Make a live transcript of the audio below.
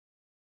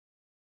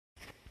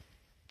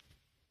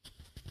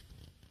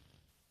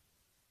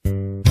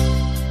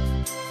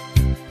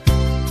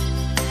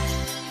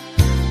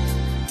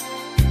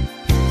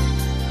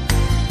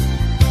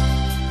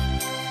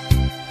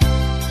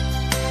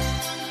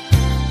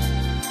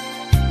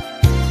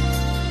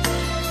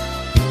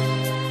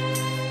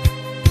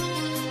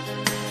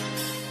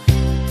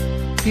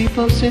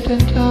People sit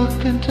and talk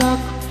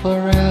for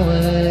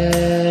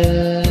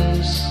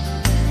hours,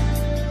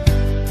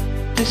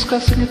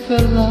 discussing if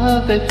the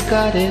love they've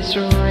got is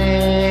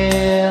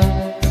real.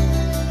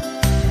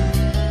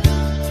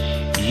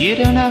 You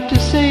don't have to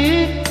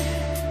say it,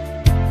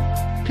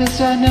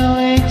 'cause I know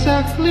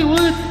exactly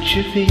what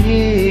you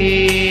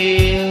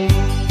feel.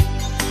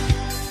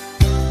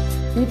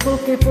 People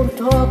keep on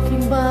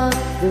talking about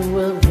the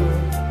weather,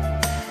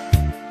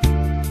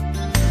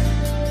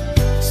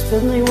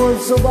 spending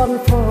words of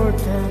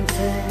unimportant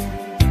thing.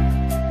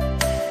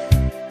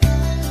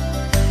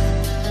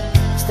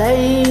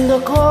 Stay in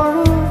the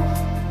corner,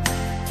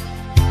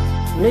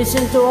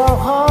 listen to our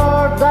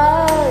heart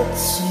that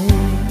sings.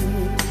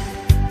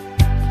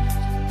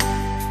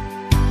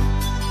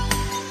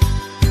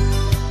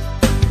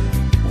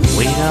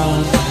 We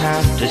don't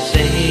have to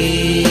say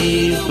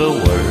the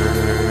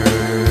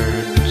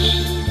words,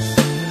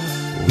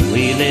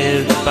 we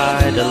live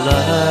by the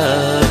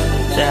love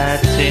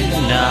that's in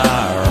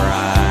our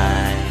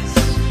eyes.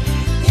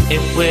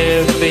 If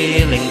we're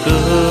feeling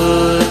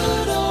good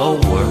or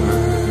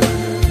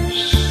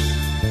worse,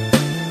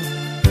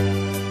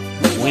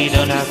 we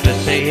don't have to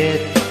say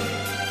it,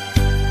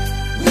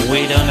 we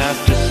don't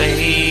have to say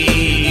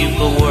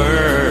the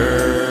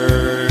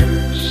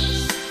words.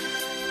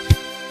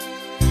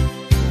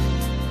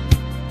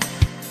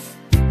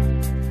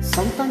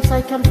 Sometimes I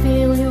can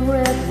feel you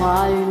read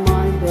my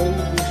mind,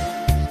 baby.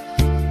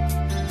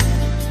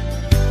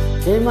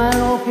 Am I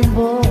an open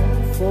book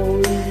for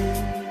you?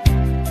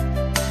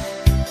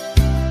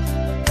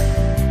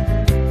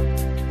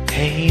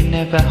 Hey,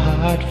 never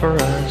hard for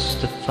us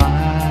to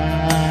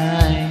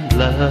find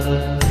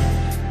love,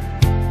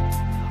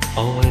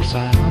 always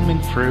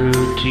coming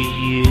through to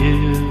you.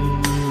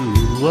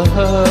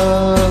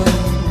 Whoa.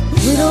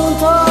 We don't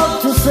talk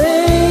to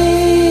say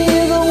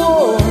the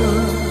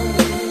words,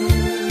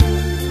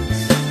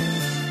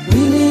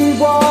 we live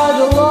by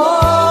the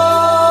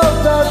love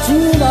that's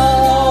in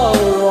our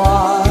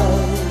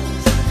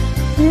eyes.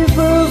 If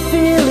we're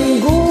feeling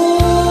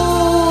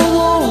good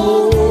or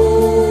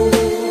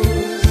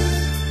worse,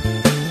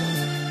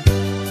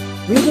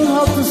 we don't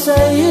have to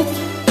say it,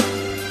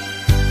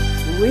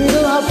 we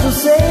don't have to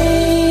say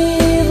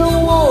the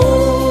words.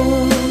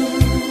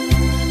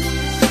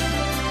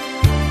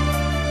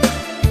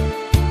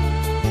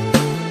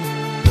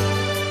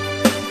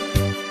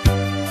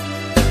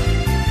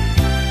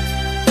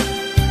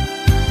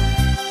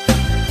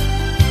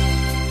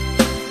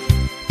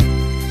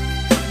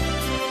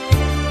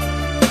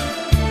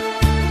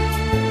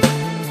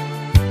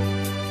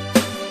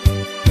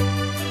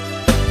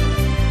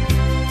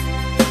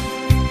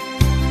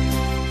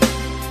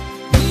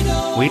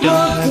 We don't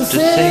have to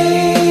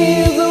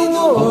say the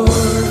words,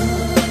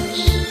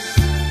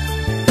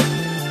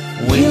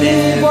 we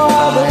live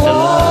by the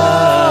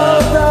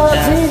love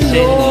that's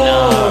in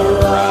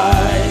our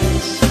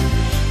eyes.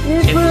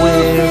 If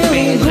we're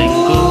feeling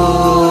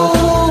good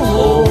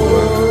or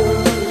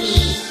worse,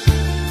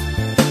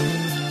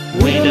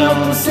 we don't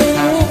have to say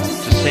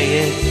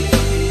it,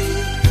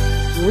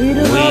 we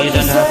don't have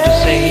to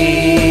say